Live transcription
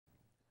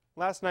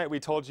Last night we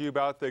told you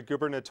about the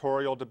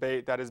gubernatorial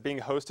debate that is being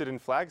hosted in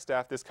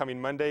Flagstaff this coming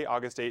Monday,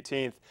 August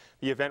 18th.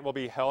 The event will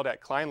be held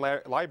at Cline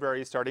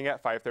Library starting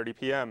at 5:30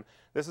 p.m.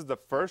 This is the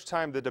first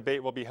time the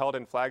debate will be held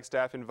in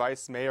Flagstaff, and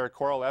Vice Mayor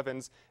Coral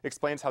Evans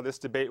explains how this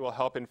debate will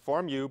help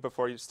inform you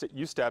before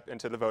you step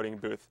into the voting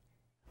booth.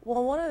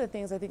 Well, one of the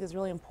things I think is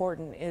really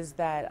important is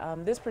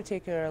that this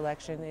particular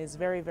election is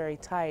very, very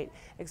tight,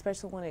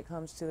 especially when it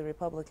comes to the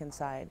Republican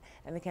side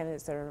and the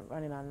candidates that are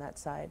running on that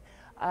side.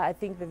 I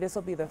think that this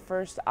will be the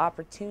first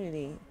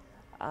opportunity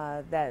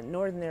that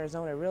Northern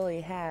Arizona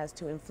really has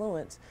to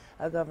influence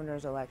a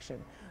governor's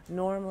election.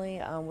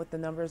 Normally, with the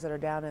numbers that are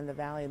down in the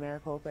Valley,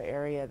 Maricopa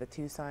area, the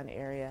Tucson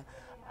area,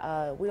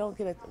 we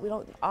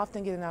don't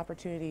often get an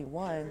opportunity,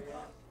 one,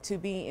 to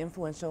be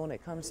influential when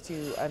it comes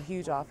to a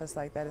huge office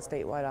like that, a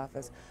statewide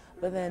office.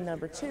 But then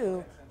number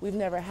two, we've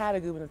never had a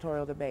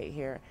gubernatorial debate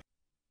here.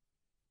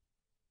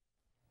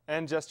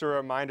 And just a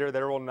reminder,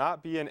 there will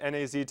not be an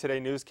NAZ Today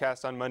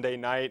newscast on Monday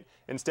night.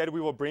 Instead, we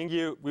will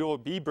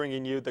be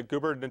bringing you the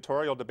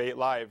gubernatorial debate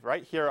live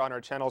right here on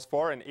our channels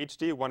 4 and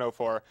HD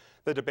 104.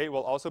 The debate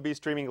will also be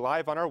streaming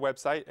live on our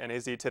website,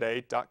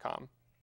 naztoday.com.